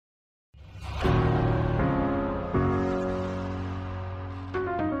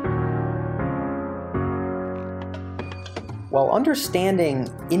While understanding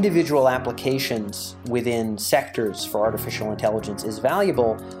individual applications within sectors for artificial intelligence is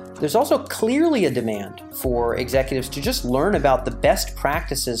valuable, there's also clearly a demand for executives to just learn about the best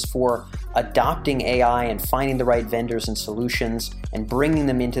practices for adopting AI and finding the right vendors and solutions and bringing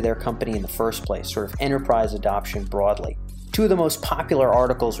them into their company in the first place, sort of enterprise adoption broadly. Two of the most popular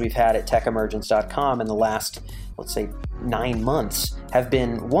articles we've had at techemergence.com in the last, let's say, 9 months have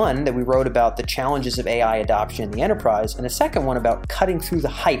been one that we wrote about the challenges of AI adoption in the enterprise, and a second one about cutting through the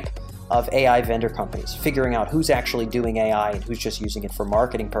hype of AI vendor companies, figuring out who's actually doing AI and who's just using it for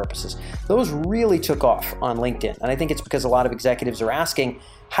marketing purposes. Those really took off on LinkedIn, and I think it's because a lot of executives are asking,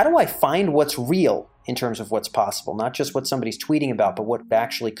 how do I find what's real in terms of what's possible? Not just what somebody's tweeting about, but what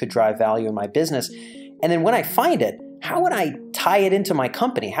actually could drive value in my business. And then when I find it, how would I tie it into my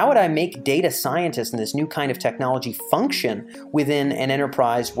company? How would I make data scientists and this new kind of technology function within an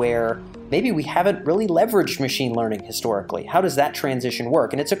enterprise where maybe we haven't really leveraged machine learning historically? How does that transition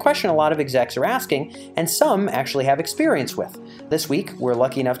work? And it's a question a lot of execs are asking, and some actually have experience with. This week, we're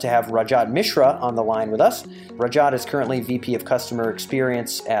lucky enough to have Rajat Mishra on the line with us. Rajat is currently VP of Customer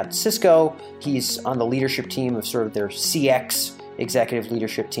Experience at Cisco. He's on the leadership team of sort of their CX executive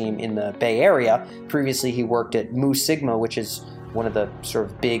leadership team in the Bay Area. Previously, he worked at Mu Sigma, which is one of the sort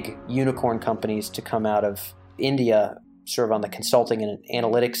of big unicorn companies to come out of India, sort of on the consulting and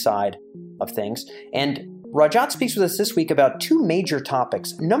analytics side of things. And Rajat speaks with us this week about two major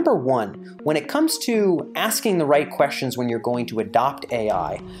topics. Number one, when it comes to asking the right questions when you're going to adopt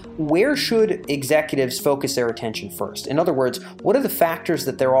AI, where should executives focus their attention first? In other words, what are the factors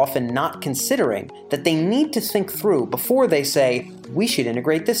that they're often not considering that they need to think through before they say, we should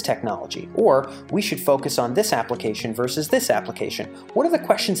integrate this technology, or we should focus on this application versus this application? What are the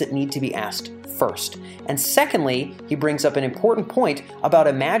questions that need to be asked first? And secondly, he brings up an important point about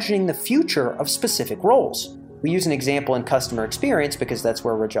imagining the future of specific roles. We use an example in customer experience because that's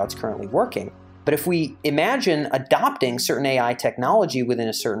where Rajat's currently working. But if we imagine adopting certain AI technology within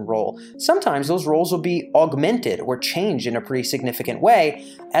a certain role, sometimes those roles will be augmented or changed in a pretty significant way.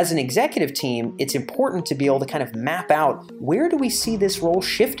 As an executive team, it's important to be able to kind of map out where do we see this role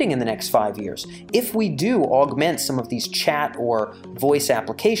shifting in the next 5 years. If we do augment some of these chat or voice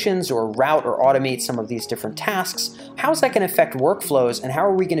applications or route or automate some of these different tasks, how is that going to affect workflows, and how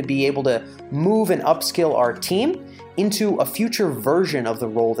are we going to be able to move and upskill our team into a future version of the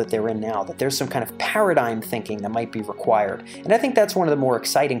role that they're in now, that there's some kind of paradigm thinking that might be required. And I think that's one of the more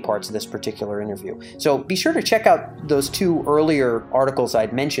exciting parts of this particular interview. So be sure to check out those two earlier articles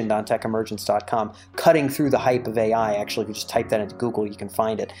I'd mentioned on techemergence.com, Cutting Through the Hype of AI. Actually, if you just type that into Google, you can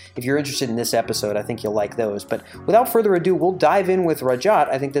find it. If you're interested in this episode, I think you'll like those. But without further ado, we'll dive in with Rajat.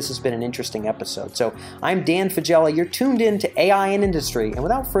 I think this has been an interesting episode. So I'm Dan Faggella. You're tuned in to AI in Industry. And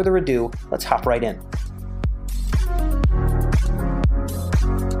without further ado, let's hop right in.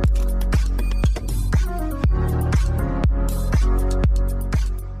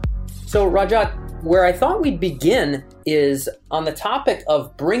 So Rajat, where I thought we'd begin is on the topic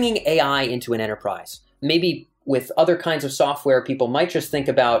of bringing AI into an enterprise. Maybe with other kinds of software, people might just think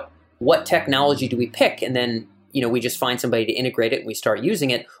about what technology do we pick, and then we just find somebody to integrate it and we start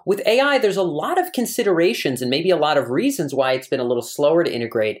using it. With AI, there's a lot of considerations and maybe a lot of reasons why it's been a little slower to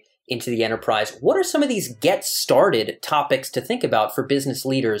integrate into the enterprise. What are some of these get started topics to think about for business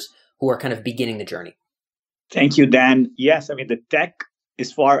leaders who are kind of beginning the journey? Thank you, Dan. Yes, the tech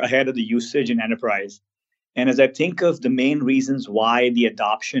is far ahead of the usage in enterprise. And as I think of the main reasons why the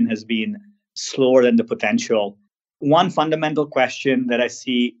adoption has been slower than the potential, one fundamental question that I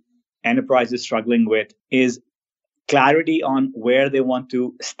see enterprises struggling with is clarity on where they want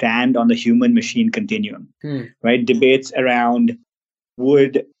to stand on the human-machine continuum, right? Debates around,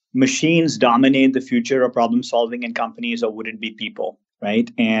 would machines dominate the future of problem solving in companies, or would it be people,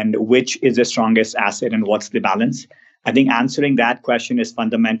 right? And which is the strongest asset and what's the balance? I think answering that question is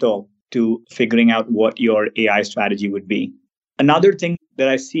fundamental to figuring out what your AI strategy would be. Another thing that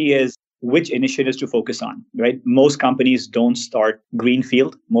I see is which initiatives to focus on, right? Most companies don't start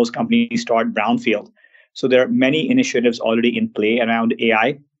greenfield. Most companies start brownfield. So there are many initiatives already in play around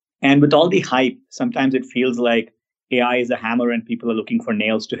AI. And with all the hype, sometimes it feels like AI is a hammer and people are looking for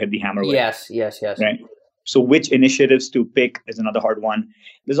nails to hit the hammer with. Yes. Right? So which initiatives to pick is another hard one.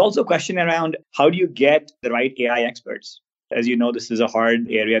 There's also a question around how do you get the right AI experts? As you know, this is a hard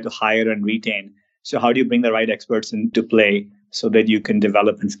area to hire and retain. So how do you bring the right experts into play so that you can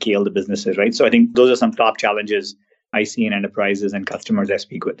develop and scale the businesses, right? So I think those are some top challenges I see in enterprises and customers I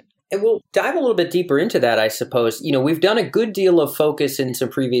speak with. And we'll dive a little bit deeper into that, I suppose. We've done a good deal of focus in some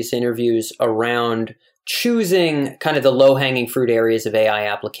previous interviews around choosing kind of the low-hanging fruit areas of AI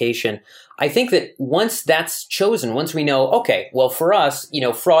application. I think that once that's chosen, once we know, okay, well, for us,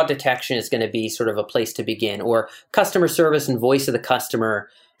 fraud detection is going to be sort of a place to begin, or customer service and voice of the customer,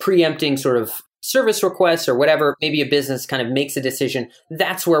 preempting sort of service requests or whatever, maybe a business kind of makes a decision.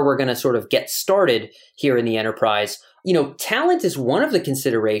 That's where we're going to sort of get started here in the enterprise. Talent is one of the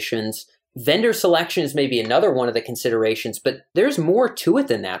considerations. Vendor selection is maybe another one of the considerations, but there's more to it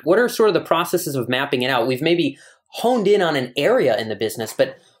than that. What are sort of the processes of mapping it out? We've maybe honed in on an area in the business,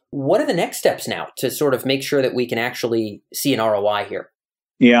 but what are the next steps now to sort of make sure that we can actually see an ROI here?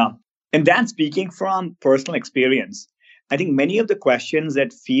 Yeah. And Dan, speaking from personal experience, I think many of the questions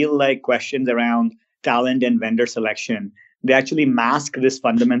that feel like questions around talent and vendor selection, they actually mask this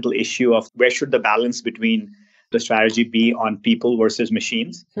fundamental issue of where should the balance between the strategy be on people versus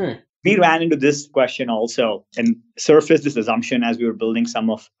machines. We ran into this question also and surfaced this assumption as we were building some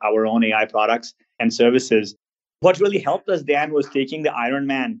of our own AI products and services. What really helped us, Dan, was taking the Iron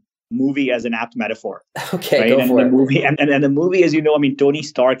Man movie as an apt metaphor. Okay, right? go and for the it. Movie, and the movie, as you know, Tony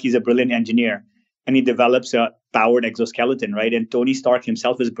Stark, he's a brilliant engineer and he develops a powered exoskeleton, right? And Tony Stark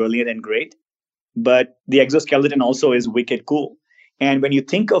himself is brilliant and great, but the exoskeleton also is wicked cool. And when you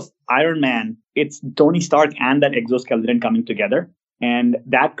think of Iron Man, it's Tony Stark and that exoskeleton coming together. And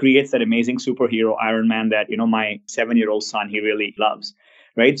that creates that amazing superhero Iron Man that, my 7-year-old son, he really loves,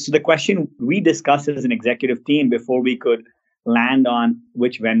 right? So the question we discussed as an executive team before we could land on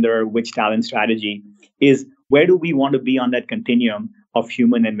which vendor, which talent strategy is where do we want to be on that continuum of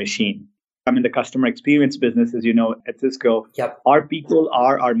human and machine? I'm in the customer experience business, as you know, at Cisco. Yep. Our people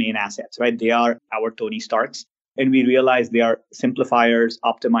are our main assets, right? They are our Tony Starks. And we realize they are simplifiers,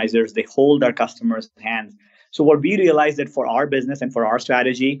 optimizers. They hold our customers' hands. So what we realized that for our business and for our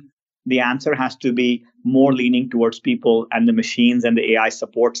strategy, the answer has to be more leaning towards people and the machines, and the AI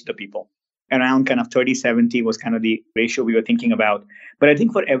supports the people. Around kind of 30-70 was kind of the ratio we were thinking about. But I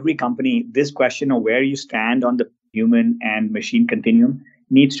think for every company, this question of where you stand on the human and machine continuum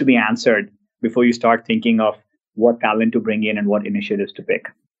needs to be answered before you start thinking of what talent to bring in and what initiatives to pick.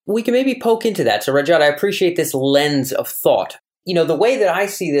 We can maybe poke into that. So Rajat, I appreciate this lens of thought. The way that I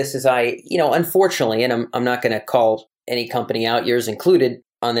see this is unfortunately, and I'm not going to call any company out, yours included,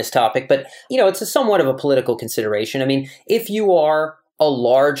 on this topic, but, it's somewhat of a political consideration. I mean, if you are a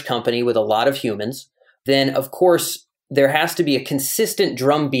large company with a lot of humans, then of course there has to be a consistent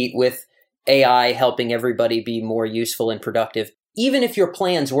drumbeat with AI helping everybody be more useful and productive. Even if your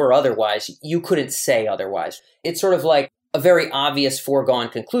plans were otherwise, you couldn't say otherwise. It's sort of like a very obvious foregone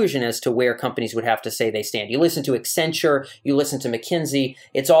conclusion as to where companies would have to say they stand. You listen to Accenture, you listen to McKinsey,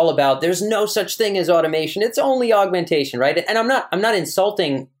 it's all about there's no such thing as automation, it's only augmentation, right? And I'm not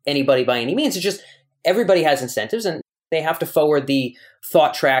insulting anybody by any means, it's just everybody has incentives and they have to forward the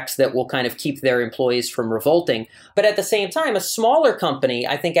thought tracks that will kind of keep their employees from revolting. But at the same time, a smaller company,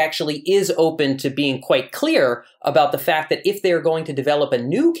 I think, actually is open to being quite clear about the fact that if they're going to develop a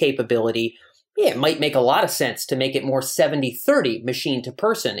new capability, it might make a lot of sense to make it more 70-30 machine to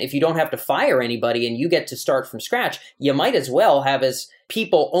person. If you don't have to fire anybody and you get to start from scratch, you might as well have as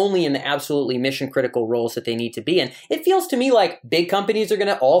people only in the absolutely mission critical roles that they need to be in. It feels to me like big companies are going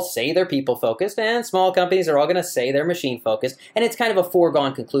to all say they're people focused and small companies are all going to say they're machine focused. And it's kind of a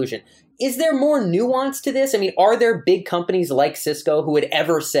foregone conclusion. Is there more nuance to this? I mean, are there big companies like Cisco who would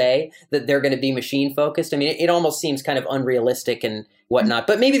ever say that they're going to be machine focused? I mean, it almost seems kind of unrealistic and whatnot,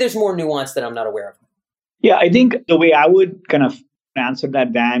 but maybe there's more nuance that I'm not aware of. Yeah, I think the way I would kind of answer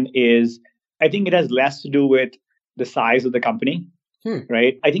that, Dan, is I think it has less to do with the size of the company,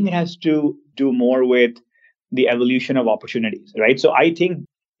 right? I think it has to do more with the evolution of opportunities, right? So I think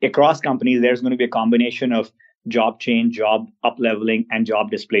across companies, there's going to be a combination of job change, job up-leveling, and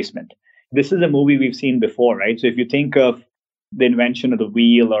job displacement. This is a movie we've seen before, right? So if you think of the invention of the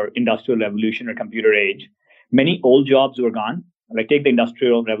wheel or industrial revolution or computer age, many old jobs were gone. Like take the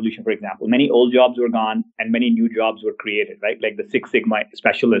industrial revolution, for example. Many old jobs were gone and many new jobs were created, right? Like the Six Sigma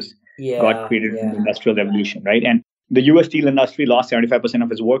specialist got created in the industrial revolution, right? And the US steel industry lost 75%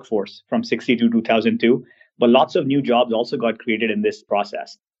 of its workforce from 60 to 2002. But lots of new jobs also got created in this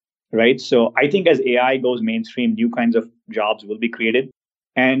process, right? So I think as AI goes mainstream, new kinds of jobs will be created.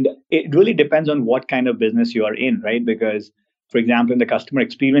 And it really depends on what kind of business you are in, right? Because, for example, in the customer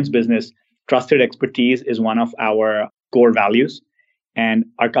experience business, trusted expertise is one of our core values. And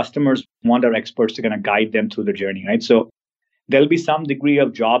our customers want our experts to kind of guide them through the journey, right? So there'll be some degree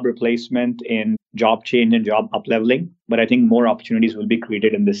of job replacement in job change and job up-leveling, but I think more opportunities will be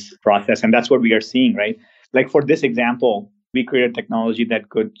created in this process. And that's what we are seeing, right? Like for this example, We created technology that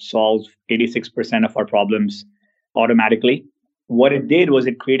could solve 86% of our problems automatically. What it did was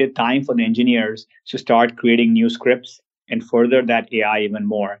it created time for the engineers to start creating new scripts and further that AI even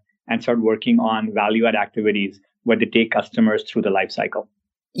more and start working on value add activities where they take customers through the life cycle.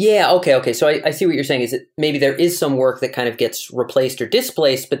 Yeah, okay. So I see what you're saying is that maybe there is some work that kind of gets replaced or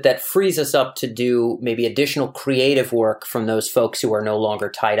displaced, but that frees us up to do maybe additional creative work from those folks who are no longer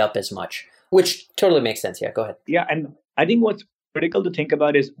tied up as much, which totally makes sense. Yeah, go ahead. Yeah, and I think what's critical to think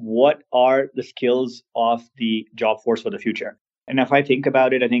about is what are the skills of the job force for the future. And if I think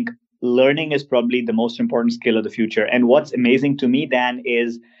about it, I think learning is probably the most important skill of the future. And what's amazing to me, Dan,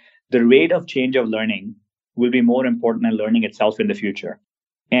 is the rate of change of learning will be more important than learning itself in the future.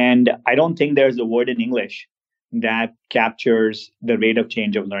 And I don't think there's a word in English that captures the rate of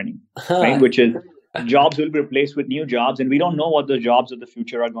change of learning, right? Which is jobs will be replaced with new jobs, and we don't know what the jobs of the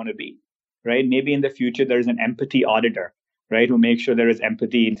future are going to be, right? Maybe in the future, there's an empathy auditor, right, who makes sure there is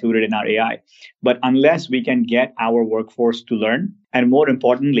empathy included in our AI. But unless we can get our workforce to learn, and more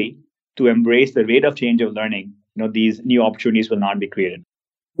importantly, to embrace the rate of change of learning, these new opportunities will not be created.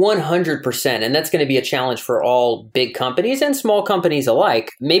 100%. And that's going to be a challenge for all big companies and small companies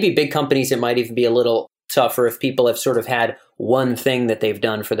alike. Maybe big companies, it might even be a little tougher if people have sort of had one thing that they've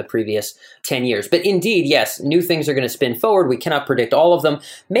done for the previous 10 years. But indeed, yes, new things are going to spin forward. We cannot predict all of them.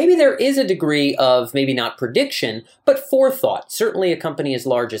 Maybe there is a degree of maybe not prediction, but forethought. Certainly a company as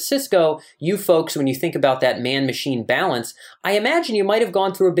large as Cisco, you folks, when you think about that man-machine balance, I imagine you might have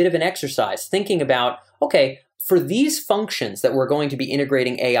gone through a bit of an exercise thinking about, okay, for these functions that we're going to be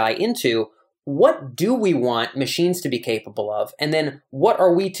integrating AI into, what do we want machines to be capable of? And then what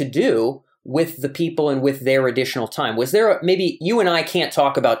are we to do with the people and with their additional time? Was there maybe you and I can't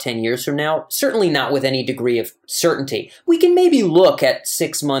talk about 10 years from now, certainly not with any degree of certainty. We can maybe look at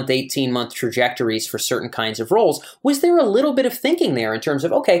 6-month, 18-month trajectories for certain kinds of roles. Was there a little bit of thinking there in terms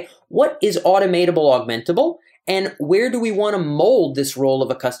of, okay, what is automatable, augmentable? And where do we want to mold this role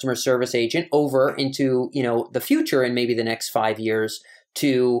of a customer service agent over into, the future and maybe the next 5 years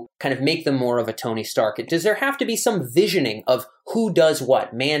to kind of make them more of a Tony Stark? Does there have to be some visioning of who does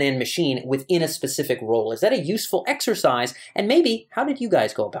what, man and machine, within a specific role? Is that a useful exercise? And maybe, how did you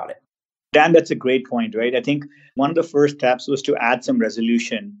guys go about it? Dan, that's a great point, right? I think one of the first steps was to add some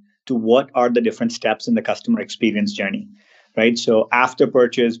resolution to what are the different steps in the customer experience journey. Right. So after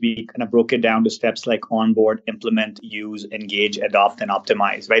purchase, we kind of broke it down to steps like onboard, implement, use, engage, adopt, and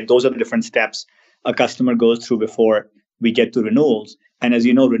optimize. Right. Those are the different steps a customer goes through before we get to renewals. And as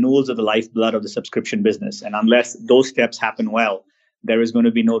you know, renewals are the lifeblood of the subscription business. And unless those steps happen well, there is going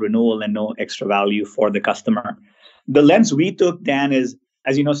to be no renewal and no extra value for the customer. The lens we took, Dan, is,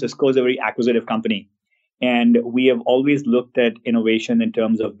 as you know, Cisco is a very acquisitive company. And we have always looked at innovation in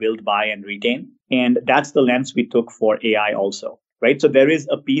terms of build, buy, and retain. And that's the lens we took for AI also, right? So there is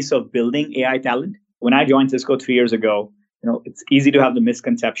a piece of building AI talent. When I joined Cisco 3 years ago, it's easy to have the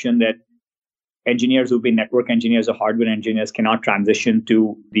misconception that engineers who've been network engineers or hardware engineers cannot transition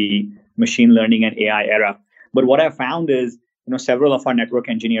to the machine learning and AI era. But what I found is, several of our network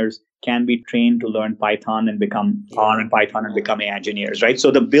engineers can be trained to learn Python and become R and Python and become AI engineers, right?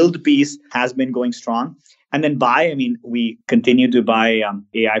 So the build piece has been going strong. And then buy, we continue to buy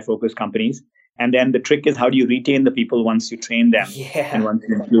AI-focused companies. And then the trick is, how do you retain the people once you train them and once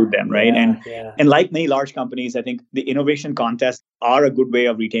you include them, right? And like many large companies, I think the innovation contests are a good way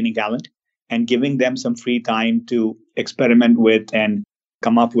of retaining talent and giving them some free time to experiment with and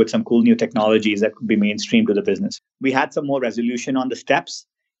come up with some cool new technologies that could be mainstream to the business. We had some more resolution on the steps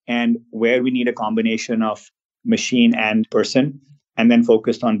and where we need a combination of machine and person, and then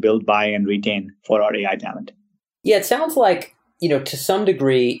focused on build, buy, and retain for our AI talent. Yeah, it sounds like, to some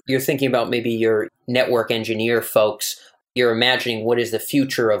degree, you're thinking about maybe your network engineer folks. You're imagining what is the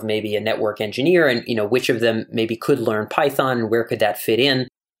future of maybe a network engineer and, which of them maybe could learn Python and where could that fit in.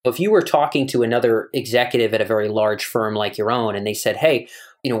 If you were talking to another executive at a very large firm like your own and they said, hey,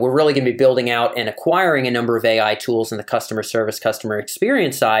 we're really going to be building out and acquiring a number of AI tools in the customer service, customer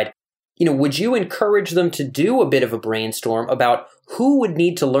experience side, would you encourage them to do a bit of a brainstorm about who would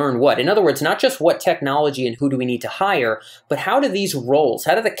need to learn what? In other words, not just what technology and who do we need to hire, but how do these roles,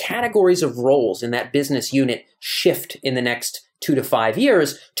 how do the categories of roles in that business unit shift in the next 2 to 5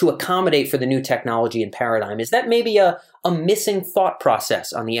 years to accommodate for the new technology and paradigm? Is that maybe a missing thought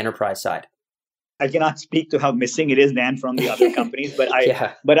process on the enterprise side? I cannot speak to how missing it is, Dan, from the other companies, but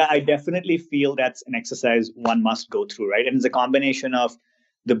I definitely feel that's an exercise one must go through, right? And it's a combination of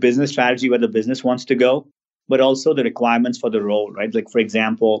the business strategy where the business wants to go, but also the requirements for the role, right? Like, for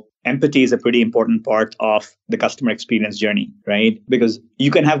example, empathy is a pretty important part of the customer experience journey, right? Because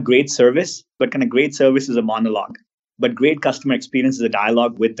you can have great service, but kind of great service is a monologue. But great customer experience is a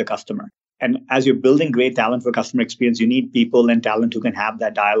dialogue with the customer. And as you're building great talent for customer experience, you need people and talent who can have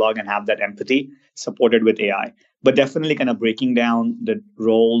that dialogue and have that empathy supported with AI. But definitely kind of breaking down the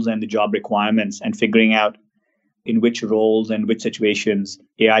roles and the job requirements and figuring out in which roles and which situations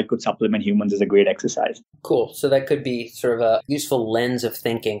AI could supplement humans is a great exercise. Cool. So that could be sort of a useful lens of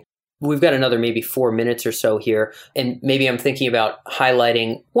thinking. We've got another maybe 4 minutes or so here, and maybe I'm thinking about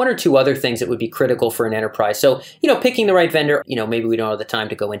highlighting one or two other things that would be critical for an enterprise. So, picking the right vendor, maybe we don't have the time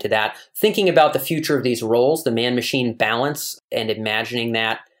to go into that. Thinking about the future of these roles, the man-machine balance, and imagining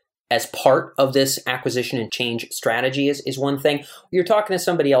that as part of this acquisition and change strategy is one thing. You're talking to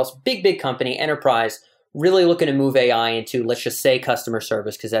somebody else, big company, enterprise, really looking to move AI into, let's just say, customer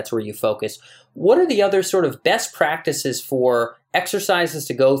service, because that's where you focus. What are the other sort of best practices for exercises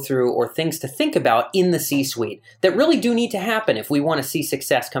to go through or things to think about in the C-suite that really do need to happen if we want to see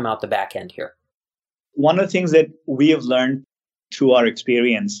success come out the back end here? One of the things that we have learned through our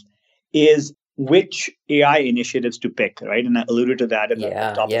experience is which AI initiatives to pick, right? And I alluded to that at the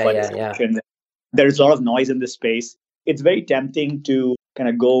top of our discussion. There's a lot of noise in this space. It's very tempting to kind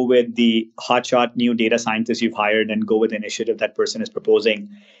of go with the hotshot new data scientist you've hired and go with the initiative that person is proposing.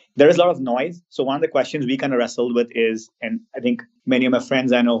 There is a lot of noise. So one of the questions we kind of wrestled with is, and I think many of my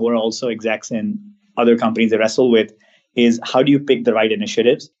friends I know who are also execs in other companies they wrestle with, is how do you pick the right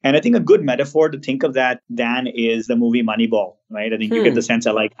initiatives? And I think a good metaphor to think of that, Dan, is the movie Moneyball, right? I think you get the sense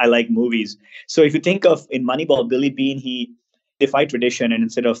I like movies. So if you think of in Moneyball, Billy Beane, he defied tradition, and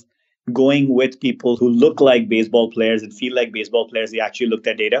instead of going with people who look like baseball players and feel like baseball players, he actually looked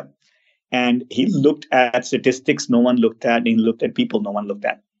at data. And he looked at statistics no one looked at, and he looked at people no one looked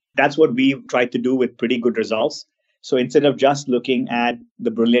at. That's what we've tried to do with pretty good results. So instead of just looking at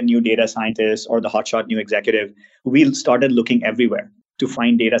the brilliant new data scientist or the hotshot new executive, we started looking everywhere to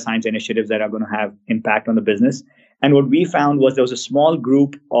find data science initiatives that are going to have impact on the business. And what we found was there was a small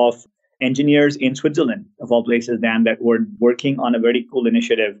group of engineers in Switzerland, of all places, Dan, that were working on a very cool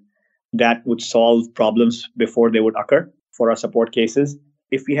initiative that would solve problems before they would occur for our support cases.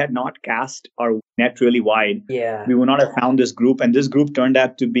 If we had not cast our net really wide, we would not have found this group. And this group turned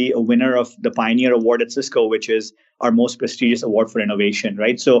out to be a winner of the Pioneer Award at Cisco, which is our most prestigious award for innovation,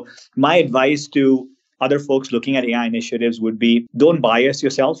 right? So my advice to other folks looking at AI initiatives would be, don't bias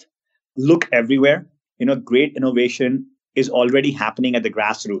yourself. Look everywhere. Great innovation is already happening at the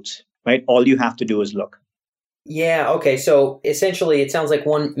grassroots, right? All you have to do is look. Yeah, okay. So essentially, it sounds like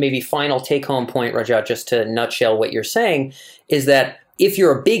one maybe final take-home point, Rajat, just to nutshell what you're saying, is that if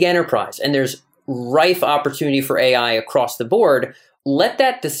you're a big enterprise and there's rife opportunity for AI across the board, let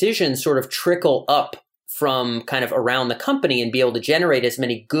that decision sort of trickle up from kind of around the company and be able to generate as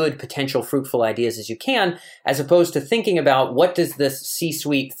many good potential fruitful ideas as you can, as opposed to thinking about what does this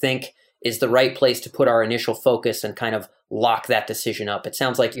C-suite think is the right place to put our initial focus and kind of lock that decision up. It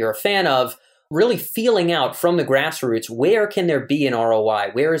sounds like you're a fan of really feeling out from the grassroots, where can there be an ROI?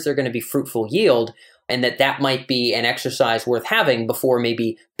 Where is there going to be fruitful yield? And that might be an exercise worth having before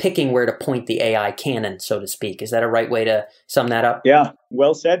maybe picking where to point the AI cannon, so to speak. Is that a right way to sum that up? Yeah,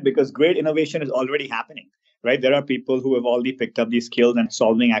 well said, because great innovation is already happening, right? There are people who have already picked up these skills and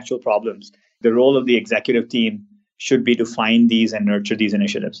solving actual problems. The role of the executive team should be to find these and nurture these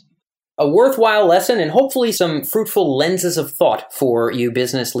initiatives. A worthwhile lesson and hopefully some fruitful lenses of thought for you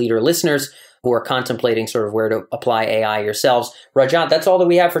business leader listeners who are contemplating sort of where to apply AI yourselves. Rajat, that's all that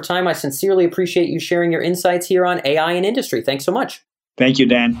we have for time. I sincerely appreciate you sharing your insights here on AI and industry. Thanks so much. Thank you,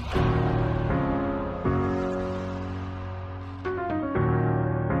 Dan.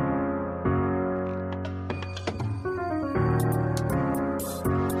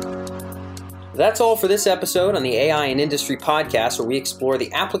 That's all for this episode on the AI and Industry podcast, where we explore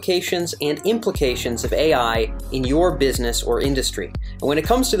the applications and implications of AI in your business or industry. And when it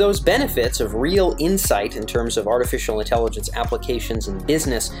comes to those benefits of real insight in terms of artificial intelligence applications in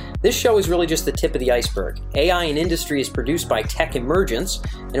business, this show is really just the tip of the iceberg. AI and Industry is produced by Tech Emergence,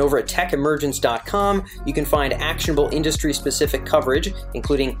 and over at techemergence.com, you can find actionable industry-specific coverage,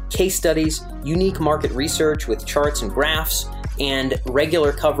 including case studies, unique market research with charts and graphs, and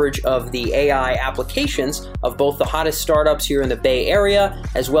regular coverage of the AI applications of both the hottest startups here in the Bay Area,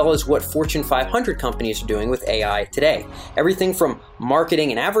 as well as what Fortune 500 companies are doing with AI today. Everything from marketing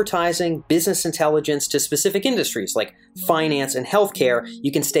and advertising, business intelligence, to specific industries like finance and healthcare.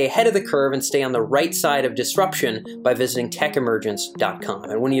 You can stay ahead of the curve and stay on the right side of disruption by visiting techemergence.com.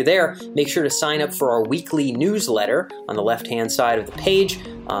 And when you're there, make sure to sign up for our weekly newsletter on the left-hand side of the page.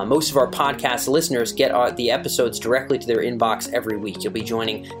 Most of our podcast listeners get the episodes directly to their inbox every week. You'll be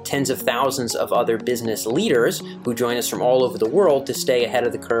joining tens of thousands of other business leaders who join us from all over the world to stay ahead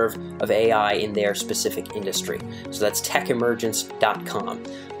of the curve of AI in their specific industry. So that's techemergence.com.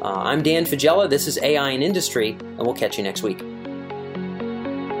 I'm Dan Faggella. This is AI in Industry, and we'll catch you next week.